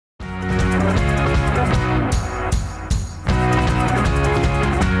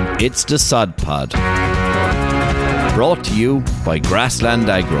It's the Sod Pod, brought to you by Grassland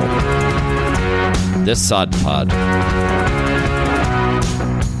Agro. The Sod Pod.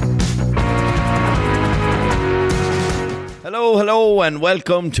 Hello, and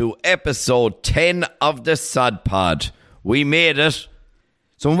welcome to episode 10 of the Sod Pod. We made it.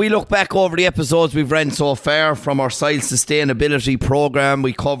 So when we look back over the episodes we've ran so far from our soil sustainability program,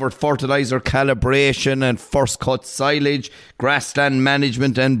 we covered fertiliser calibration and first cut silage, grassland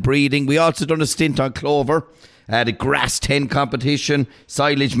management and breeding. We also done a stint on clover, the grass 10 competition,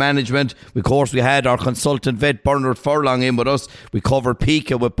 silage management. Of course, we had our consultant vet Bernard Furlong in with us. We covered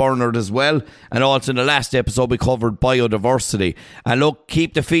Pika with Bernard as well. And also in the last episode, we covered biodiversity. And look,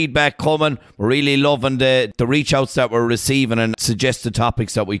 keep the feedback coming. We're really loving the reach outs that we're receiving and suggested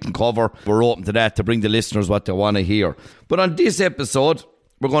topics that we can cover. We're open to that to bring the listeners what they want to hear. But on this episode,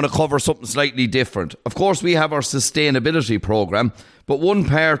 we're going to cover something slightly different. Of course, we have our sustainability program, but one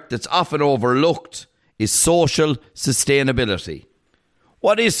part that's often overlooked is social sustainability.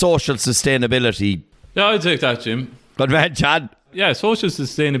 What is social sustainability? Yeah, I'll take that, Jim. Good man, Chad. Yeah, social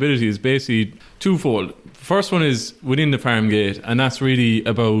sustainability is basically twofold. The first one is within the farm gate, and that's really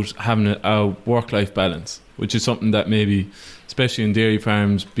about having a work-life balance, which is something that maybe, especially in dairy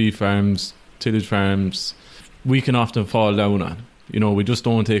farms, beef farms, tillage farms, we can often fall down on. You know, we just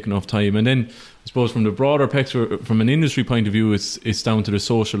don't take enough time. And then, I suppose, from the broader picture, from an industry point of view, it's down to the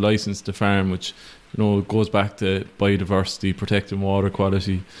social license to farm, which, you know, goes back to biodiversity, protecting water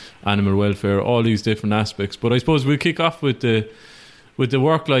quality, animal welfare, all these different aspects. But I suppose we'll kick off with the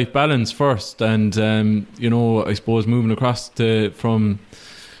work-life balance first. And, you know, I suppose moving across we'll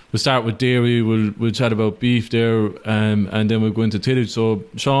start with dairy, we'll chat about beef there, and then we'll go into tillage. So,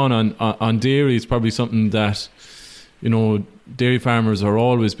 Sean, on dairy, it's probably something that, you know, dairy farmers are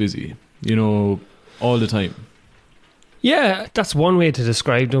always busy, you know, all the time. Yeah, that's one way to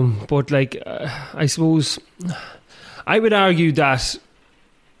describe them. But, like, I suppose I would argue that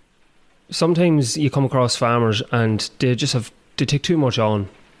sometimes you come across farmers and they take too much on,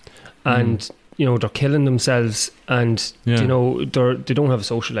 and you know, they're killing themselves, and you know, they don't have a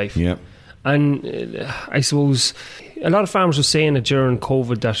social life. Yeah. And I suppose a lot of farmers were saying it during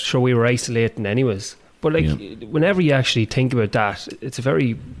COVID that sure we were isolating anyways. But like, whenever you actually think about that, it's a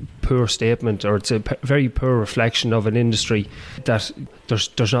very poor statement, or it's a very poor reflection of an industry that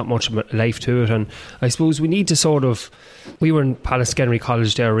there's not much life to it. And I suppose we need to we were in Pallaskenry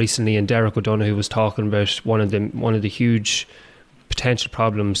College there recently, and Derek O'Donoghue was talking about one of the huge potential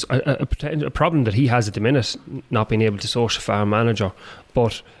problems, a problem that he has at the minute, not being able to source a farm manager,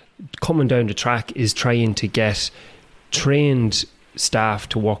 but coming down the track is trying to get trained staff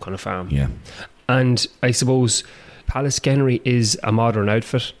to work on a farm. Yeah. And I suppose Pallaskenry is a modern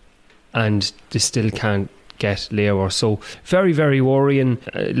outfit, and they still can't get labour. So very, very worrying.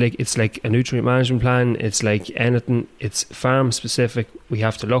 It's like a nutrient management plan. It's like anything. It's farm specific. We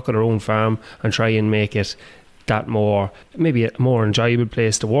have to look at our own farm and try and make it that maybe a more enjoyable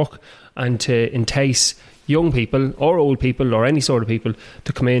place to work, and to entice young people or old people or any sort of people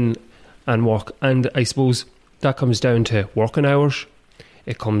to come in and work. And I suppose that comes down to working hours.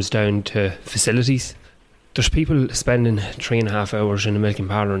 It comes down to facilities. There's people spending 3.5 hours in a milking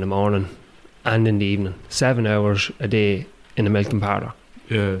parlour in the morning and in the evening, 7 hours a day in a milking parlour.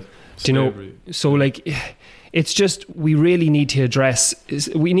 Yeah. Do you know? So like, it's just, we really need to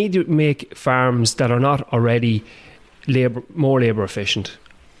we need to make farms that are not already more labour efficient.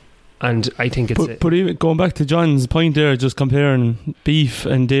 And I think it's... But even going back to John's point there, just comparing beef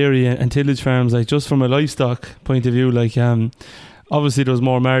and dairy and tillage farms, like just from a livestock point of view, like... obviously there's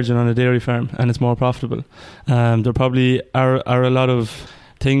more margin on a dairy farm and it's more profitable. There probably are a lot of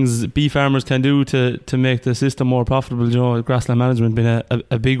things beef farmers can do to make the system more profitable. You know, grassland management being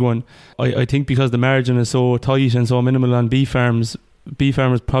a big one. I think because the margin is so tight and so minimal on beef farmers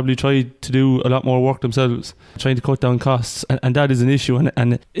probably try to do a lot more work themselves, trying to cut down costs, and that is an issue,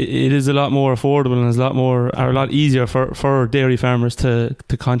 and it is a lot more affordable, and it's a lot easier for dairy farmers to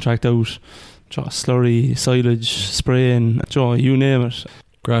contract out slurry, silage, spraying, you name it.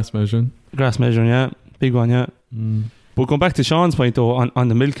 Grass measuring, yeah, big one, yeah. But going back to Sean's point though, on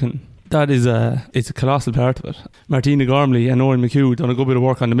the milking, that is it's a colossal part of it. Martina Gormley and Owen McHugh done a good bit of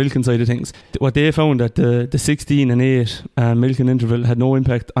work on the milking side of things. What they found that the 16 and 8 milking interval had no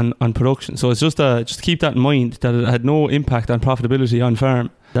impact on production. So it's just keep that in mind, that it had no impact on profitability on farm.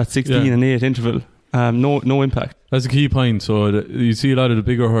 That 16 and 8 interval. No impact. That's a key point. So you see a lot of the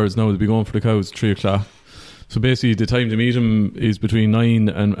bigger herds now, they'll be going for the cows 3 o'clock. So basically the time to meet them is between 9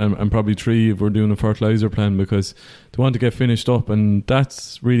 and probably 3 if we're doing a fertiliser plan, because they want to get finished up, and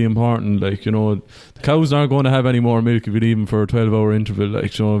that's really important. Like, you know, the cows aren't going to have any more milk if you leave them for a 12-hour interval.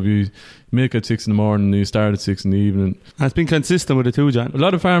 Like, you know, if you milk at 6 in the morning, you start at 6 in the evening. And it's been consistent with it too, John. A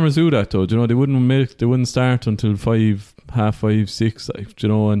lot of farmers do that though. You know, they wouldn't start until 5, half 5, 6, like, you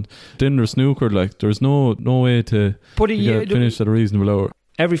know, and then there's snooker. Like, there's no way to get finished at a reasonable hour.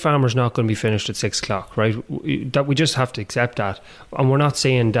 Every farmer's not going to be finished at 6 o'clock, right? That we just have to accept that. And we're not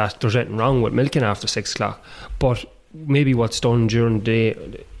saying that there's anything wrong with milking after 6 o'clock, but maybe what's done during the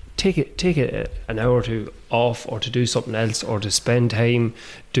day, take it an hour or two off, or to do something else, or to spend time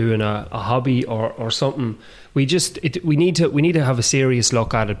doing a hobby or something. We need to have a serious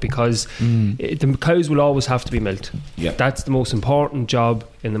look at it, because the cows will always have to be milked. Yeah. That's the most important job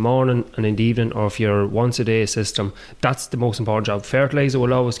in the morning and in the evening, or if you're once a day system, that's the most important job. Fertiliser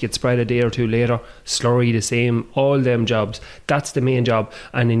will always get spread a day or two later, slurry the same, all them jobs. That's the main job.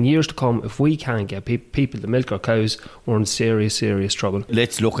 And in years to come, if we can't get people to milk our cows, we're in serious trouble.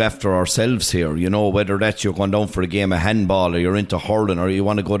 Let's look after ourselves here, you know, whether that's you're going down for a game of handball, or you're into hurling, or you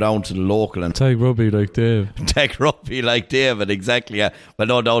want to go down to the local and tag rugby like Dave. Tag rugby like David, exactly. Yeah. Well,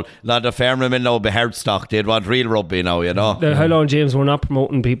 no, a lot of farmermen now be hard stock. They'd want real rugby now, you know. How long, James? We're not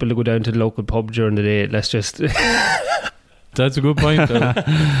promoting people to go down to the local pub during the day. Let's just. That's a good point, though.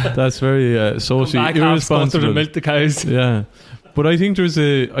 That's very socially irresponsible. To milk the cows. Yeah, but I think there's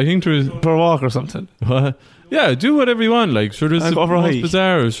for a walk or something. What? Yeah, do whatever you want. Like, sure, there's the most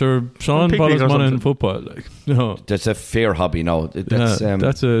bizarre. Sure, Sean follows money in football. Like, no, that's a fair hobby now.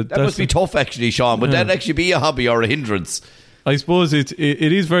 That must be tough, actually, Sean. Would that actually be a hobby or a hindrance? I suppose it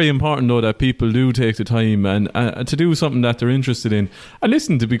is very important though that people do take the time and to do something that they're interested in. And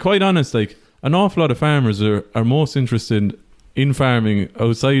listen, to be quite honest, like, an awful lot of farmers are most interested in farming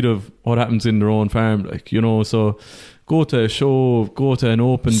outside of what happens in their own farm. Like, you know, so go to a show, go to an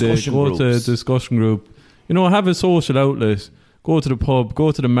open day, go to a discussion group. You know, have a social outlet. Go to the pub,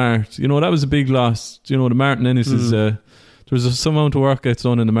 go to the mart. You know, that was a big loss. You know, the Martin Ennis is there's some amount of work gets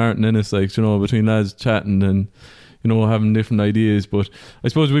done in the Martin Ennis, like, you know, between lads chatting and, you know, having different ideas. But I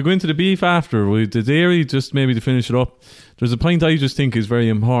suppose we go into the beef after. The dairy, just maybe to finish it up, there's a point I just think is very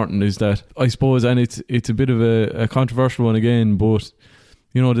important, is that I suppose, and it's a bit of a controversial one again, but,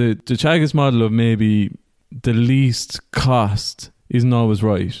 you know, the Teagasc model of maybe the least cost isn't always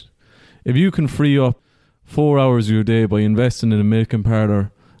right. If you can free up 4 hours of your day by investing in a milking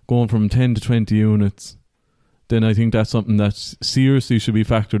parlour, going from 10 to 20 units, then I think that's something that seriously should be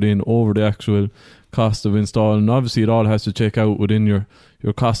factored in over the actual cost of installing. Obviously, it all has to check out within your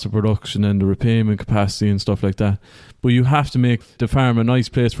cost of production and the repayment capacity and stuff like that. But you have to make the farm a nice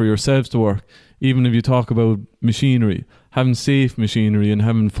place for yourselves to work. Even if you talk about machinery, having safe machinery and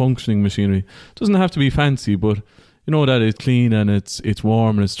having functioning machinery, it doesn't have to be fancy, but you know that it's clean and it's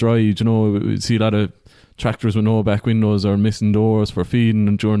warm and it's dry. You know, we see a lot of tractors with no back windows or missing doors for feeding,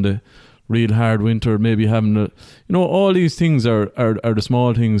 and during the real hard winter, maybe having you know, all these things are the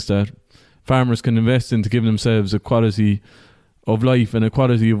small things that farmers can invest in to give themselves a quality of life and a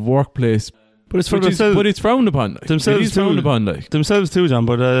quality of workplace. But it's for themselves. But it's frowned upon. Like. Themselves frowned upon, like. Themselves too, John.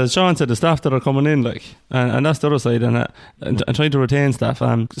 But as Sean said, the staff that are coming in, like, and that's the other side, and trying to retain staff.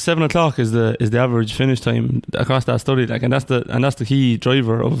 7 o'clock is the average finish time across that study, like, and that's the key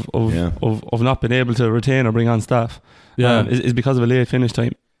driver of not being able to retain or bring on staff. Yeah, is because of a late finish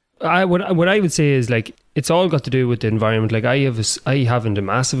time. What I would say is, like, it's all got to do with the environment. Like, I haven't a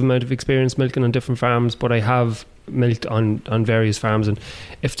massive amount of experience milking on different farms, but I have milked on various farms, and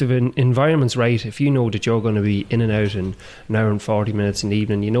if the environment's right, if you know that you're going to be in and out in an hour and 40 minutes in the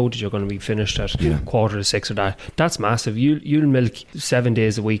evening, you know that you're going to be finished at 5:45 or that's massive. You'll milk 7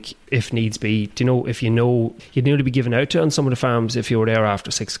 days a week if needs be. Do you know, if you know you'd nearly be given out to on some of the farms if you were there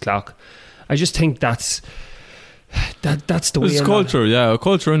after 6 o'clock. I just think that's the way. It's culture, a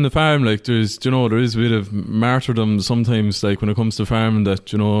culture in the farm. Like, there's, you know, there is a bit of martyrdom sometimes, like, when it comes to farming,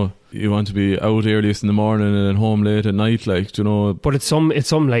 that, you know, you want to be out earliest in the morning and then home late at night, like, you know. But it's some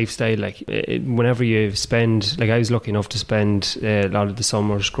lifestyle. Like, whenever you spend, like, I was lucky enough to spend a lot of the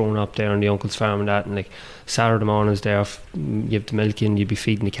summers growing up there on the uncle's farm and that, and like Saturday mornings there, you have the milk in, you'd be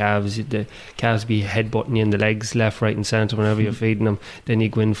feeding the calves. The calves be headbutting you in the legs left, right and centre whenever you're feeding them. Then you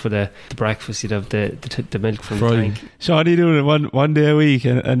go in for the breakfast, you'd have the milk from the tank. Sean, you doing it one day a week,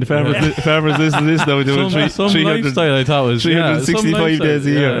 and the farmers listen to this now, doing some lifestyle, I thought was 365 days a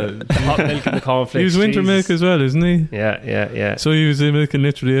year. The hot milk and the cornflakes. He was winter milk as well, isn't he? Yeah. So he was milking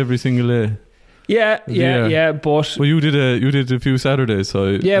literally every single day. Yeah, but well, you did a few Saturdays,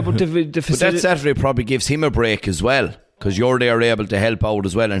 so yeah, but but that Saturday probably gives him a break as well. because you're there able to help out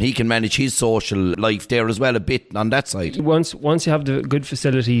as well, and he can manage his social life there as well a bit on that side. Once you have the good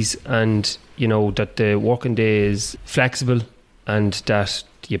facilities, and you know that the working day is flexible, and that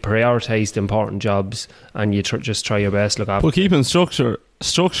you prioritise the important jobs, and you just try your best to look after. But keeping structure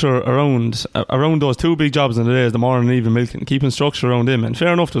around those two big jobs in the day, the morning and evening milking, keeping structure around them. And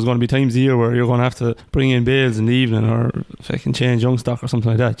fair enough, there's going to be times a year where you're going to have to bring in bales in the evening, or if I can change young stock or something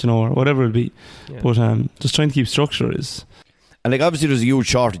like that, you know, or whatever it'll be. Yeah. But just trying to keep structure is. And like obviously there's a huge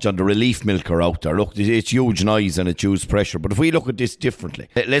shortage on the relief milker out there. Look, it's huge noise and it's huge pressure. But if we look at this differently,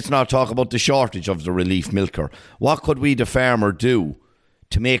 let's not talk about the shortage of the relief milker. What could we, the farmer, do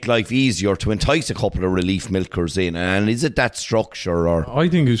to make life easier, to entice a couple of relief milkers in? And is it that structure? Or I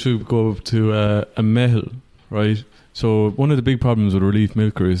think it should go up to a mehel, right? So one of the big problems with a relief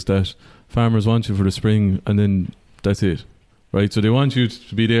milker is that farmers want you for the spring and then that's it, right? So they want you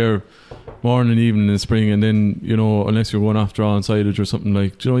to be there morning and evening in the spring, and then, you know, unless you're going after on silage or something,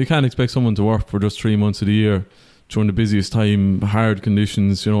 like, you know, you can't expect someone to work for just 3 months of the year during the busiest time, hard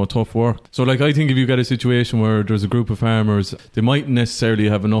conditions, you know, tough work. So like, I think if you get a situation where there's a group of farmers, they mightn't necessarily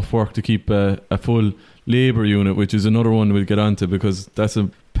have enough work to keep a full labour unit, which is another one we'll get onto, because that's a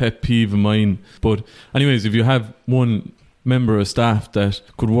pet peeve of mine. But anyways, if you have one member of staff that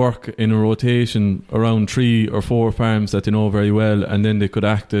could work in a rotation around 3 or 4 farms that they know very well, and then they could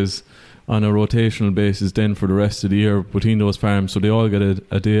act as on a rotational basis then for the rest of the year between those farms, so they all get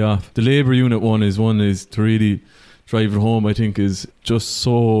a day off. The labour unit one is to really drive it home. I think is just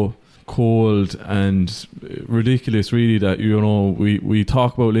so cold and ridiculous, really, that, you know, we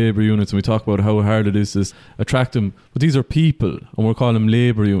talk about labour units and we talk about how hard it is to attract them, but these are people and we're calling them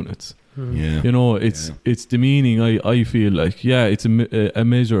labour units. Yeah. You know, it's demeaning. I feel like, yeah, it's a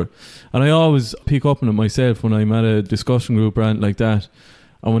measure, and I always pick up on it myself when I'm at a discussion group or anything like that.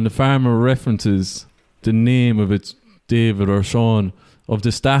 And when the farmer references the name of it's David or Sean, of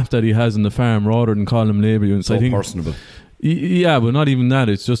the staff that he has on the farm, rather than call them labour units, so I think personable. Yeah, but not even that.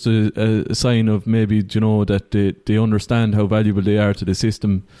 It's just a sign of maybe, you know, that they understand how valuable they are to the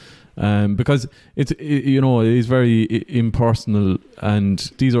system, because it is very impersonal,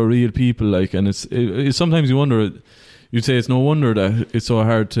 and these are real people. Like, and it's sometimes you wonder. You'd say it's no wonder that it's so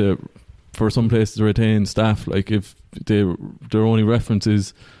hard for some places to retain staff, like if their only reference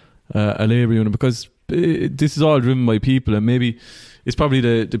is a labour unit, because this is all driven by people, and maybe it's probably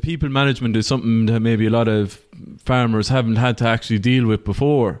the people management is something that maybe a lot of farmers haven't had to actually deal with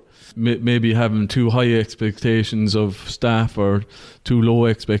before. Maybe having too high expectations of staff or too low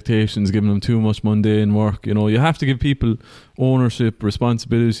expectations, giving them too much mundane work. You know, you have to give people ownership,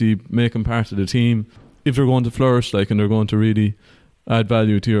 responsibility, make them part of the team if they're going to flourish, like, and they're going to really add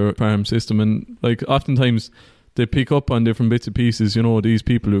value to your farm system. And like, oftentimes they pick up on different bits and pieces, you know, these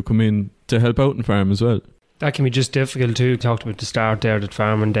people who come in to help out in the farm as well. That can be just difficult too. Talked about at the start there that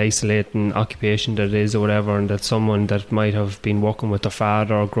farming, the isolating occupation that it is or whatever, and that someone that might have been working with their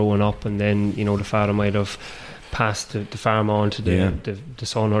father growing up, and then, you know, the father might have passed the farm on to the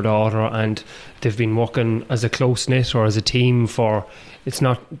son or daughter, and they've been working as a close knit or as a team for, it's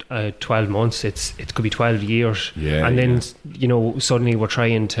not 12 months, it could be 12 years. And then, you know, suddenly we're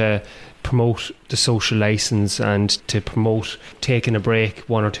trying to promote the social license and to promote taking a break,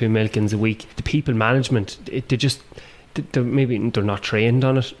 1 or 2 milkings a week. The people management, they're not trained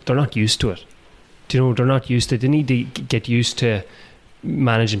on it. They're not used to it. You know, they're not used to it. They need to get used to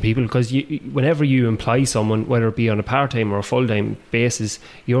managing people, because whenever you employ someone, whether it be on a part-time or a full-time basis,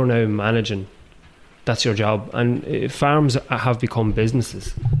 you're now managing. That's your job. And farms have become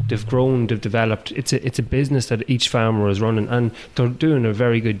businesses. They've grown, they've developed. It's a business that each farmer is running, and they're doing a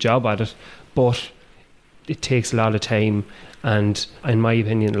very good job at it, but it takes a lot of time, and in my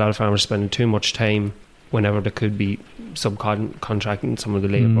opinion, a lot of farmers are spending too much time whenever they could be subcontracting some of the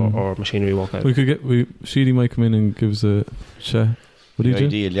labour or machinery work out. Sheedy might come in and give us a chat. What do you do?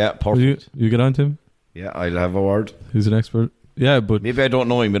 Ideal, yeah, perfect. You get on to him? Yeah, I'll have a word. He's an expert. Yeah, but maybe I don't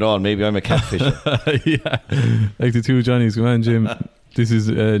know him at all. Maybe I'm a catfisher. Yeah, like the two Johnnies. Come on, Jim. This is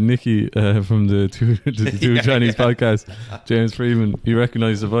Nicky from the two Johnnies podcast. James Freeman. You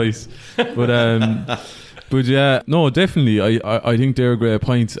recognise the voice, but yeah, no, definitely. I think they're great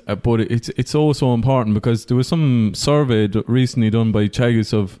points. But it's so important, because there was some survey recently done by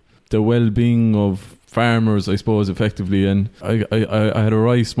Chagas of the well-being of farmers, I suppose, effectively, and I had a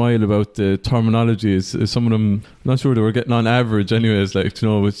wry smile about the terminology. Is some of them, I'm not sure they were getting on average anyways, like, you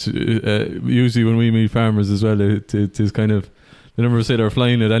know, which usually when we meet farmers as well, it is kind of, they never say they're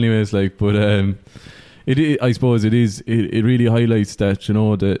flying it anyways, like, but I suppose it really highlights that, you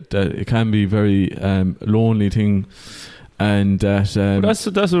know, that it can be very lonely thing. And that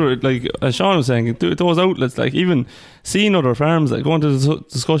that's what, like, as Sean was saying, those outlets, like, even seeing other farms, like going to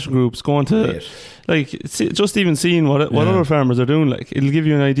discussion groups, going to just even seeing what other farmers are doing, like, it'll give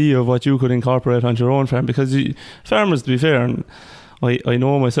you an idea of what you could incorporate onto your own farm. Because farmers, to be fair, and I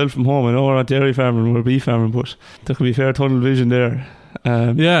know myself from home, I know we're not dairy farming, we're beef farming, but there could be fair tunnel vision there.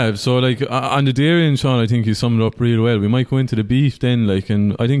 So like on the dairy, and Sean, I think you summed it up really well. We might go into the beef then, like,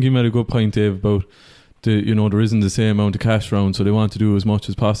 and I think you made a good point, Dave, about there isn't the same amount of cash around, so they want to do as much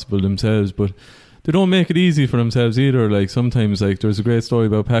as possible themselves, but they don't make it easy for themselves either. Like, sometimes, like, there's a great story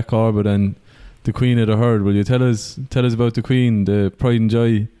about Pat Corbett and the Queen of the Herd. Will you tell us about the Queen, the pride and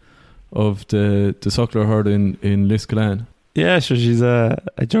joy of the suckler herd in Liscalan? Yeah, sure. She's a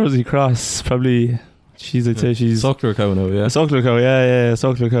Jersey cross, probably. I'd say she's suckler cow now. Yeah, a suckler cow. Yeah,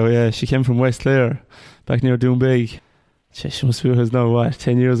 suckler cow. Yeah, she came from West Clare, back near Doonbeg. She must be with us now,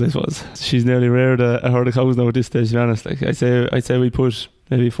 10 years, I suppose. She's nearly reared a herd of cows now at this stage, to be honest. Like, I'd say we put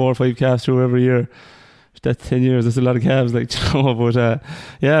maybe 4 or 5 calves through every year. That's 10 years, that's a lot of calves, like,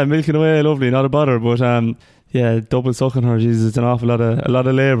 but milking away, lovely, not a bother, but double sucking her, Jesus, it's an awful lot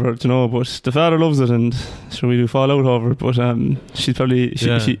of labour, but the father loves it, and sure, we do fall out over it, but she's probably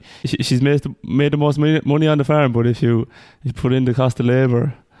she's made the most money on the farm, but if you put in the cost of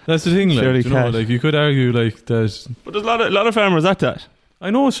labour, that's the thing, like, like, you could argue like that. But there's a lot of farmers at that.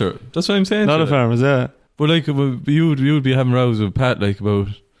 I know, sure. That's what I'm saying. A lot of farmers, yeah. But like, you would be having rows with Pat, like, about.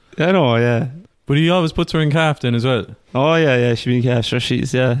 I know, yeah. But he always puts her in calf then as well. Oh yeah, she'd be in calf. Sure,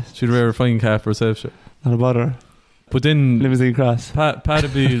 she'd rear a fine calf herself. Sure. Not a bother. But then limousine cross. Pat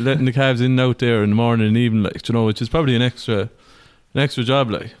would be letting the calves in and out there in the morning and evening, like, which is probably an extra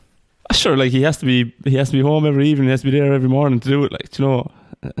job, like. Sure, like, he has to be home every evening. He has to be there every morning to do it, like,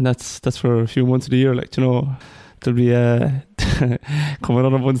 and that's for a few months of the year, like, there'll be coming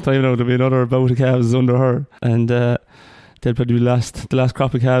on a month's time now, there'll be another bout of calves under her, and they'll probably be the last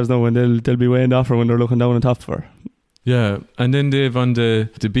crop of calves now, and they'll be weighing off her when they're looking down on top of her. Yeah, and then Dave, on the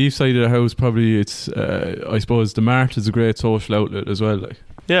beef side of the house, probably it's I suppose the mart is a great social outlet as well, like.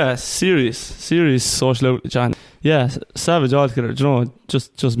 Yeah, serious social outlet, John. Yeah, savage altogether.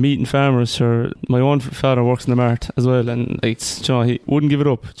 Just meeting farmers. Sure, my own father works in the mart as well, and, like, he wouldn't give it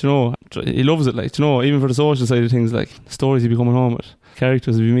up. He loves it. Like, even for the social side of things, like, stories he'd be coming home with,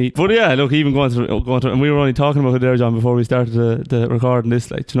 characters we meet. But yeah, look, even going through, and we were only talking about it there, John, before we started the recording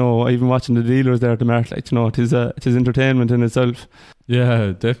this. Like, even watching the dealers there at the mart, like, it is entertainment in itself.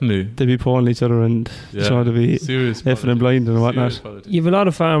 Yeah, definitely. They'd be pulling each other and trying to be effing and blind and whatnot. You have a lot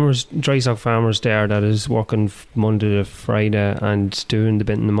of farmers, dry stock farmers there, that is working Monday to Friday and doing the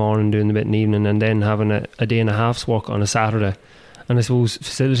bit in the morning, doing the bit in the evening, and then having a day and a half's work on a Saturday. And I suppose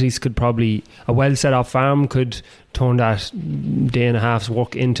facilities could probably, a well set up farm could turn that day and a half's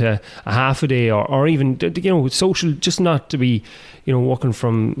work into a half a day, or even, social, just not to be, working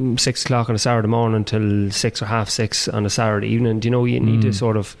from 6 o'clock on a Saturday morning till 6 or half 6 on a Saturday evening. You need to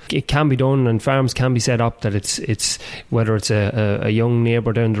sort of, it can be done, and farms can be set up that it's whether it's a young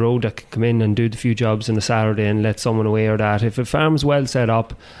neighbour down the road that can come in and do the few jobs on a Saturday and let someone away, or that. If a farm's well set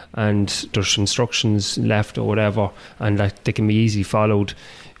up and there's instructions left or whatever, and that they can be easily followed,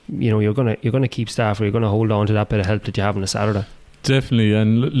 you're gonna keep staff, or you're gonna hold on to that bit of help that you have on a Saturday. Definitely.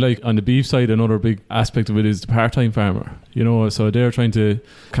 And like, on the beef side, another big aspect of it is the part-time farmer, so they're trying to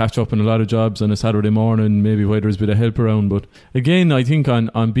catch up on a lot of jobs on a Saturday morning, maybe where there's a bit of help around. But again, I think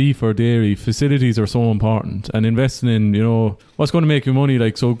on beef or dairy, facilities are so important, and investing in what's going to make you money,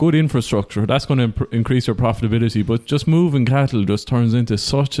 like, so good infrastructure, that's going to increase your profitability. But just moving cattle just turns into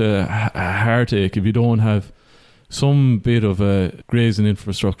such a heartache if you don't have some bit of a grazing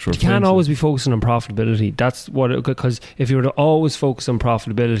infrastructure. You can't always be focusing on profitability. That's what, because if you were to always focus on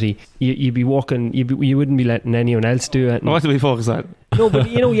profitability, you'd be working. You wouldn't be letting anyone else do it. What do we focus on? No, but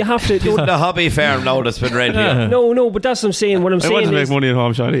you have to. The hobby farm now that's been read here. No, but that's what I'm saying. What I'm saying I want to make money at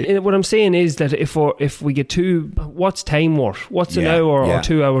home, Shawty. What I'm saying is that if we get what's time worth? What's an hour or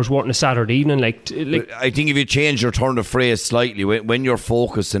 2 hours worth on a Saturday evening? Like, I think if you change your turn of phrase slightly, when you're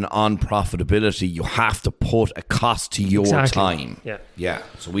focusing on profitability, you have to put a cost to your time. Yeah.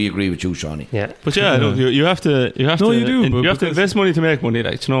 So we agree with you, Shawnee. Yeah. But look, you have to. You have to invest money to make money,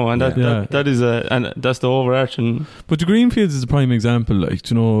 like, and that is and that's the overarching. But the Greenfields is a prime example. Like,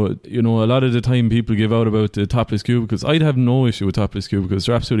 a lot of the time people give out about the topless cubicles. I'd have no issue with topless cubicles.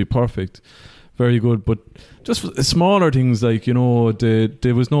 They're absolutely perfect, very good. But just smaller things, like,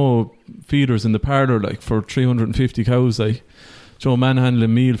 there was no feeders in the parlour, like, for 350 cows, like,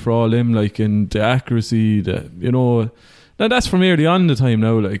 manhandling meal for all them, like, and the accuracy, now that's from early on the time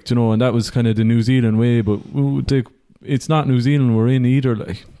now, like, and that was kind of the New Zealand way. But it's not New Zealand we're in either,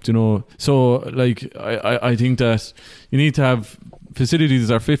 like, you know. So like I think that you need to have facilities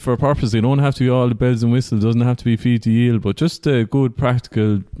that are fit for a purpose. They don't have to be all the bells and whistles, doesn't have to be feed to yield, but just a good,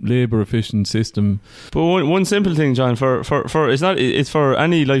 practical, labour efficient system. But one simple thing, John, for it's for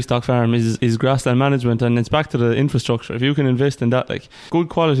any livestock farm is grassland management, and it's back to the infrastructure. If you can invest in that, like good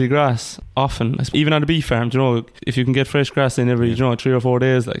quality grass, often, even on a beef farm, you know, if you can get fresh grass in every 3 or 4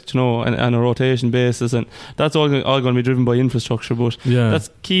 days, like, you know, on a rotation basis, and that's all going to be driven by infrastructure. But that's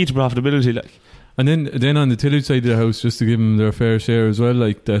key to profitability, like. And then on the tillage side of the house, just to give them their fair share as well,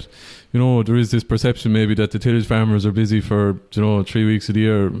 like that, you know, there is this perception maybe that the tillage farmers are busy for, you know, 3 weeks of the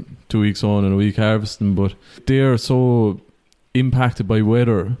year, 2 weeks on and a week harvesting, but they are so impacted by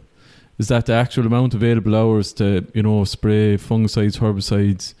weather, is that the actual amount of available hours to, you know, spray fungicides,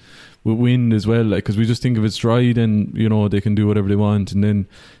 herbicides, with wind as well, like, because we just think if it's dry, then, you know, they can do whatever they want, and then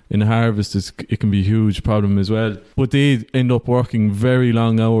in harvest it can be a huge problem as well. But they end up working very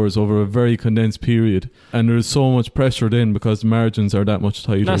long hours over a very condensed period, and there's so much pressure then because the margins are that much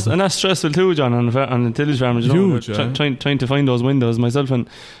tighter. And that's stressful too, John, on the tillage farmers. Huge, trying to find those windows. Myself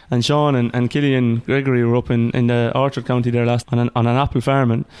and Sean and Killian Gregory were up in the Orchard County there last on an apple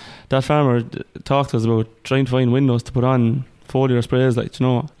farm, and that farmer talked to us about trying to find windows to put on foliar sprays, like, you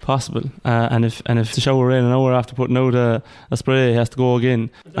know, possible. And if the shower rain an hour after putting out a spray, he has to go again.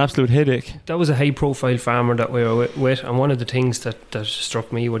 Absolute headache. That was a high profile farmer that we were with, and one of the things that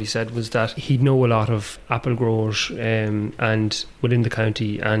struck me, what he said, was that he'd know a lot of apple growers and within the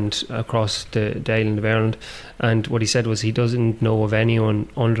county and across the island of Ireland, and what he said was he doesn't know of anyone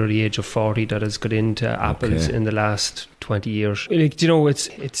under the age of 40 that has got into apples in the last 20 years. Like, you know, it's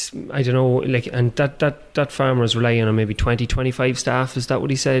I don't know, like, and that farmer is relying on maybe 20-25 staff. Is that what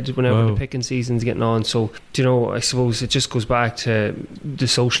he said? Whenever the picking season's getting on. So, you know, I suppose it just goes back to the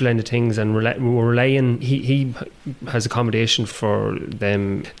social end of things, and we're relying. He has accommodation for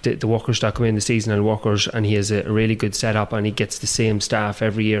them, the workers that come in, the seasonal workers, and he has a really good setup, and he gets the same staff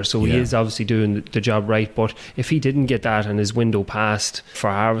every year. So he is obviously doing the job right. But if he didn't get that and his window passed for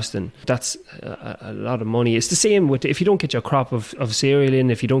harvesting, that's a lot of money. It's the same with if you don't get your crop of cereal in,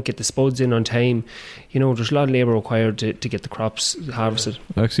 if you don't get the spuds in on time, you know, there's a lot of labour required to get the crops harvested.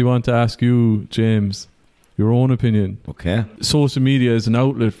 I actually want to ask you, James, your own opinion. Okay. Social media is an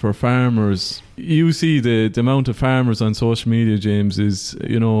outlet for farmers. You see the amount of farmers on social media, James, is,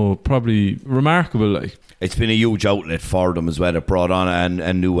 you know, probably remarkable. Like, it's been a huge outlet for them as well. It brought on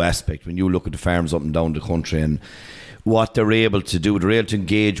a new aspect. When you look at the farms up and down the country and what they're able to do, they're able to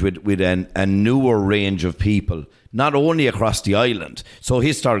engage with a newer range of people, not only across the island. So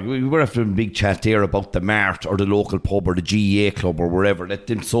historically, we were having a big chat there about the mart or the local pub or the GEA club or wherever, that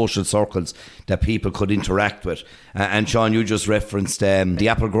them social circles that people could interact with. And Sean, you just referenced the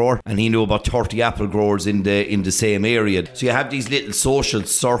apple grower, and he knew about 30 apple growers in the same area. So you have these little social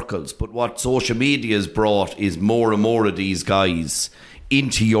circles, but what social media has brought is more and more of these guys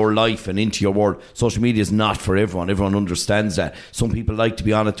into your life and into your world. Social media is not for everyone. Everyone understands that. Some people like to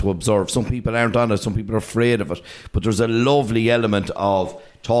be on it to observe. Some people aren't on it. Some people are afraid of it. But there's a lovely element of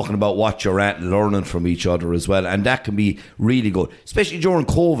talking about what you're at and learning from each other as well, and that can be really good, especially during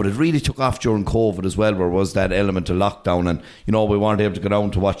COVID. It really took off during COVID as well, where was that element of lockdown, and, you know, we weren't able to go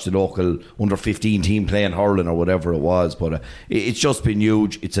down to watch the local under 15 team playing hurling or whatever it was, but it's just been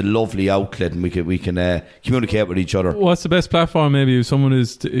huge. It's a lovely outlet, and we can communicate with each other. What's the best platform? Maybe if someone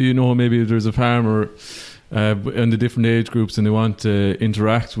is, you know, maybe there's a farmer in the different age groups and they want to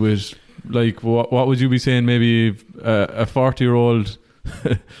interact with, like, what would you be saying? Maybe a 40-year-old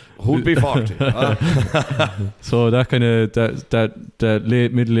who'd be 40? So that kind of that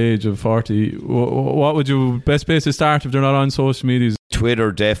late middle age of 40. What would you best place to start if they're not on social media?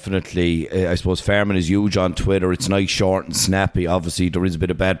 Twitter, definitely. I suppose farming is huge on Twitter. It's nice, short and snappy. Obviously there is a bit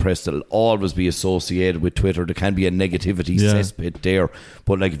of bad press that'll always be associated with Twitter. There can be a negativity cesspit there,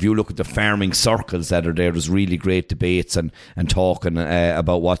 but like if you look at the farming circles that are there, there's really great debates and talking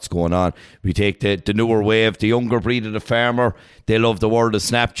about what's going on. We take the newer wave, the younger breed of the farmer. They love the world of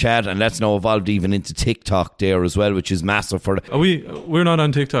Snapchat, and that's now evolved even into TikTok there as well, which is massive for we're not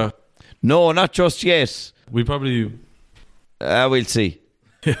on TikTok. No, not just yet. We probably we'll see.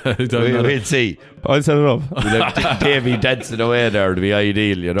 We'll see. I'll set it up. Davey dancing away there to be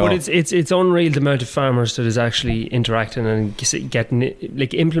ideal, you know. But it's unreal the amount of farmers that is actually interacting and getting,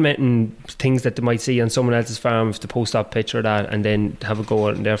 like, implementing things that they might see on someone else's farm, if they post up picture of that and then have a go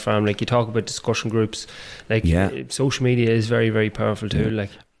on their farm. Like, you talk about discussion groups, like social media is very, very powerful too.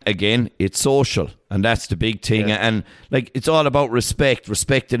 Like, again, it's social. And that's the big thing. And like, it's all about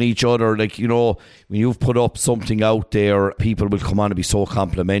respecting each other. Like, you know, when you've put up something out there, people will come on and be so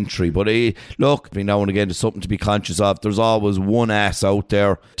complimentary. But look, I mean, now and again, there's something to be conscious of. There's always one ass out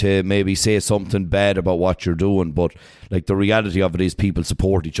there to maybe say something bad about what you're doing. But like, the reality of it is people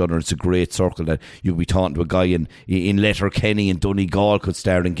support each other. It's a great circle that you could be talking to a guy in Letterkenny and Donegal could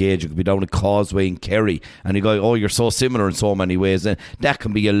start engaging. You could be down at Causeway and Kerry and you go, oh, you're so similar in so many ways. And that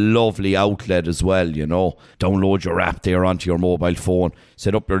can be a lovely outlet as well, you know. Download your app there onto your mobile phone,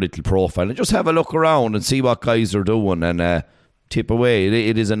 set up your little profile and just have a look around and see what guys are doing and tip away.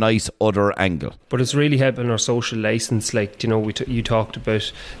 It is a nice other angle. But it's really helping our social license. Like, you know, you talked about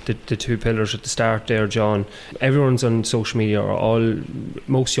the two pillars at the start there, John. Everyone's on social media, or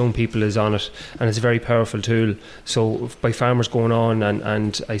most young people is on it, and it's a very powerful tool. So by farmers going on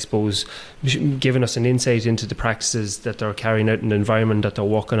and I suppose giving us an insight into the practices that they're carrying out in the environment that they're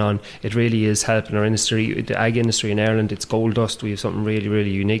working on, it really is helping our industry, the ag industry in Ireland. It's gold dust. We have something really,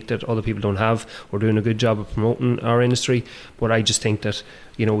 really unique that other people don't have. We're doing a good job of promoting our industry, but I just think that,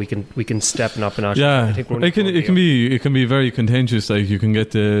 you know, we can step up a notch. Yeah, I think it can be very contentious. Like, you can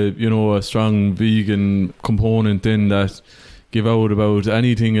get a strong vegan component in that give out about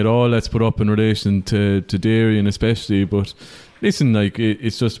anything at all that's put up in relation to dairy, and especially, but listen, like,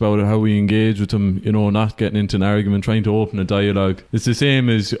 it's just about how we engage with them, you know, not getting into an argument, trying to open a dialogue. It's the same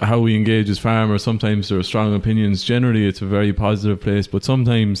as how we engage as farmers. Sometimes there are strong opinions. Generally, it's a very positive place, but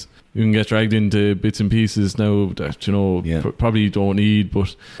sometimes you can get dragged into bits and pieces now that, you know, probably don't need,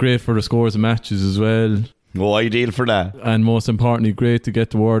 but great for the scores of matches as well. Oh, ideal for that. And most importantly, great to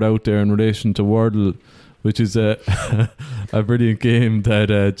get the word out there in relation to Wordle, which is a brilliant game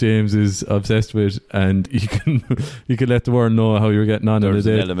that James is obsessed with, and you can let the world know how you're getting on. There's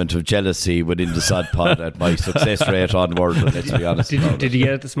an element of jealousy within the Sod Pod at my success rate on Wordle, let's be honest. Did you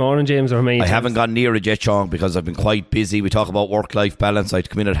get it this morning, James, or me? I haven't gone near it yet, Sean, because I've been quite busy. We talk about work-life balance. I had to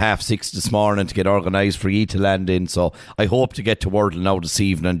come in at 6:30 this morning to get organised for you to land in, so I hope to get to Wordle now this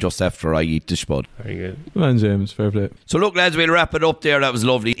evening just after I eat the spud. Very good. Come on, James, fair play. So look, lads, we'll wrap it up there. That was a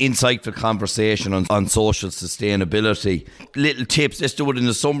lovely, insightful conversation on social sustainability. Little tips, let's do it in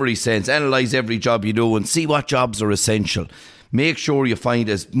a summary sense. Analyse every job you do and see what jobs are essential. Make sure you find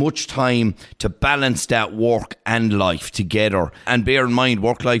as much time to balance that work and life together. And bear in mind,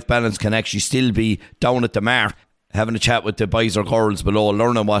 work-life balance can actually still be down at the mark, having a chat with the boys or girls below,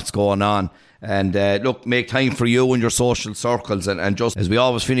 learning what's going on. And look, make time for you and your social circles. And just as we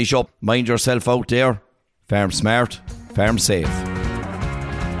always finish up, mind yourself out there. Farm smart, farm safe.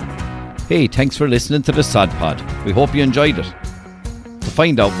 Hey, thanks for listening to the Sod Pod. We hope you enjoyed it. To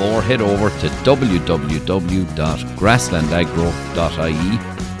find out more, head over to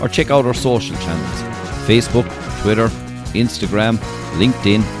www.grasslandagro.ie or check out our social channels: Facebook, Twitter, Instagram,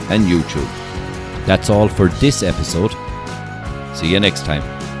 LinkedIn and YouTube. That's all for this episode. See you next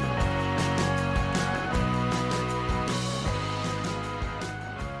time.